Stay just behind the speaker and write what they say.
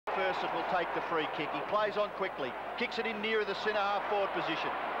Ferguson will take the free kick. He plays on quickly, kicks it in nearer the centre half forward position.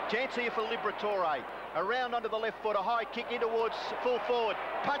 Chance here for Liberatore. Around onto the left foot, a high kick in towards full forward.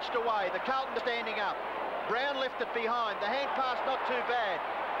 Punched away, the Carlton standing up. Brown left it behind. The hand pass not too bad.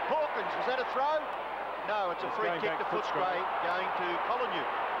 Hawkins, was that a throw? No, it's a free kick to Footscray going to Kolyniuk.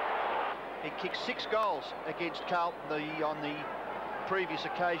 He kicked 6 goals against Carlton on the previous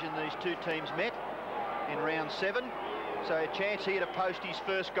occasion these two teams met in round 7. So a chance here to post his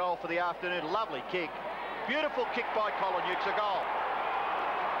first goal for the afternoon. Lovely kick. Beautiful kick by Kolyniuk. It's a goal.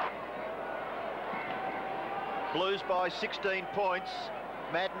 Blues by 16 points.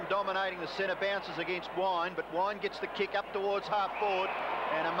 Madden dominating the centre bounces against Wine, but Wine gets the kick up towards half forward,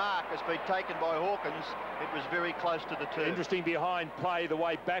 and a mark has been taken by Hawkins. It was very close to the turn. Interesting behind play, the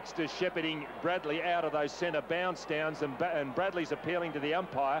way Baxter's shepherding Bradley out of those centre bounce downs, and Bradley's appealing to the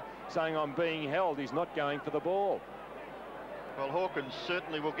umpire, saying, I'm being held. He's not going for the ball. Well, Hawkins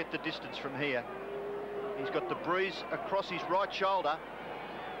certainly will get the distance from here. He's got the breeze across his right shoulder.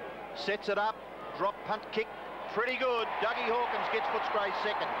 Sets it up. Drop punt kick. Pretty good. Dougie Hawkins gets Footscray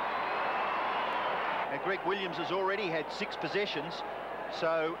second. Now, Greg Williams has already had 6 possessions,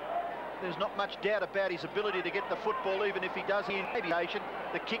 so there's not much doubt about his ability to get the football, even if he does in aviation.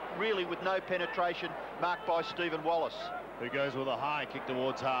 The kick really with no penetration, marked by Stephen Wallace. Who goes with a high kick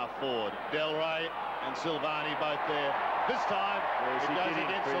towards half forward. Del Rey and Silvani both there. This time, it goes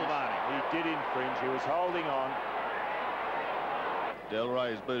against Silvani. He did infringe. He was holding on. Del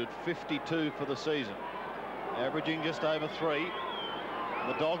Rey has booted 52 for the season, averaging just over 3.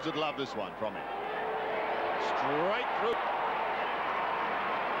 The Dogs would love this one from him. Straight through.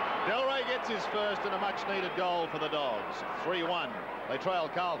 Del Rey gets his first and a much-needed goal for the Dogs. 3-1. They trail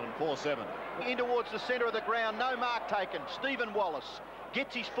Carlton 4-7. In towards the centre of the ground, no mark taken. Stephen Wallace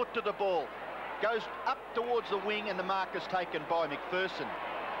gets his foot to the ball, goes up towards the wing, and the mark is taken by McPherson.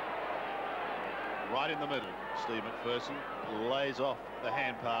 Right in the middle, Steve McPherson lays off the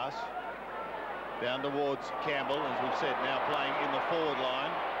hand pass. Down towards Campbell, as we've said, now playing in the forward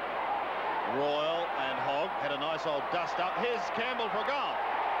line. Royal and Hogg had a nice old dust up. Here's Campbell for a goal.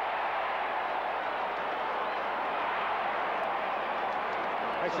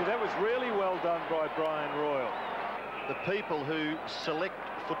 Actually, that was really well done by Brian Royal. The people who select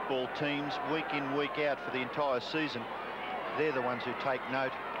football teams week in, week out for the entire season, they're the ones who take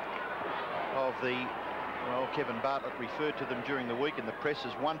note of the, well, Kevin Bartlett referred to them during the week in the press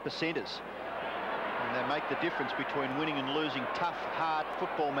as 1%ers. And they make the difference between winning and losing tough, hard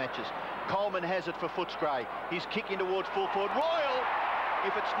football matches. Coleman has it for Footscray. He's kicking towards full forward. Royal,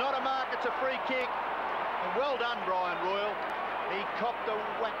 if it's not a mark, it's a free kick. And well done, Brian Royal. He copped a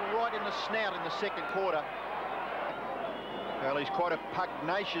whack right in the snout in the second quarter. Well, he's quite a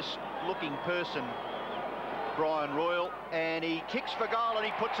pugnacious-looking person, Brian Royal, and he kicks for goal and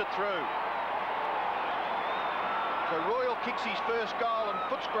he puts it through. So Royal kicks his first goal, and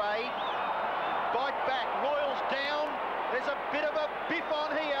Footscray bite back. Royal's down. There's a bit of a biff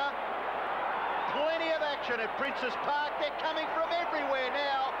on here. Plenty of action at Princes Park. They're coming from everywhere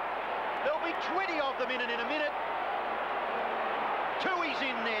now. There'll be 20 of them in a minute. Toohey's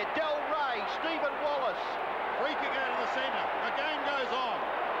in there. Del Rey, Stephen Wallace. Free kick out of the centre. The game goes on.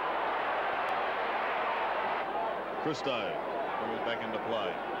 Christo moves back into play.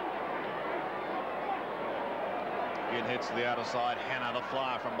 Again heads to the outer side. Hannah, the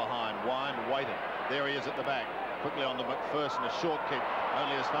flyer from behind. Wine waited. There he is at the back. Quickly on to McPherson. A short kick.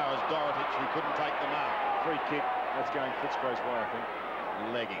 Only as far as Dorotich, who couldn't take the mark. Free kick. That's going Footscray's way, I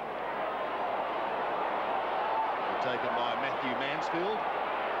think. Legging. Taken by Matthew Mansfield.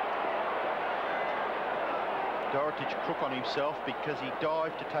 Dorotich crook on himself because he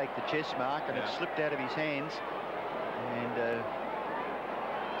dived to take the chest mark and it slipped out of his hands. And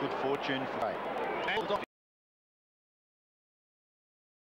good fortune for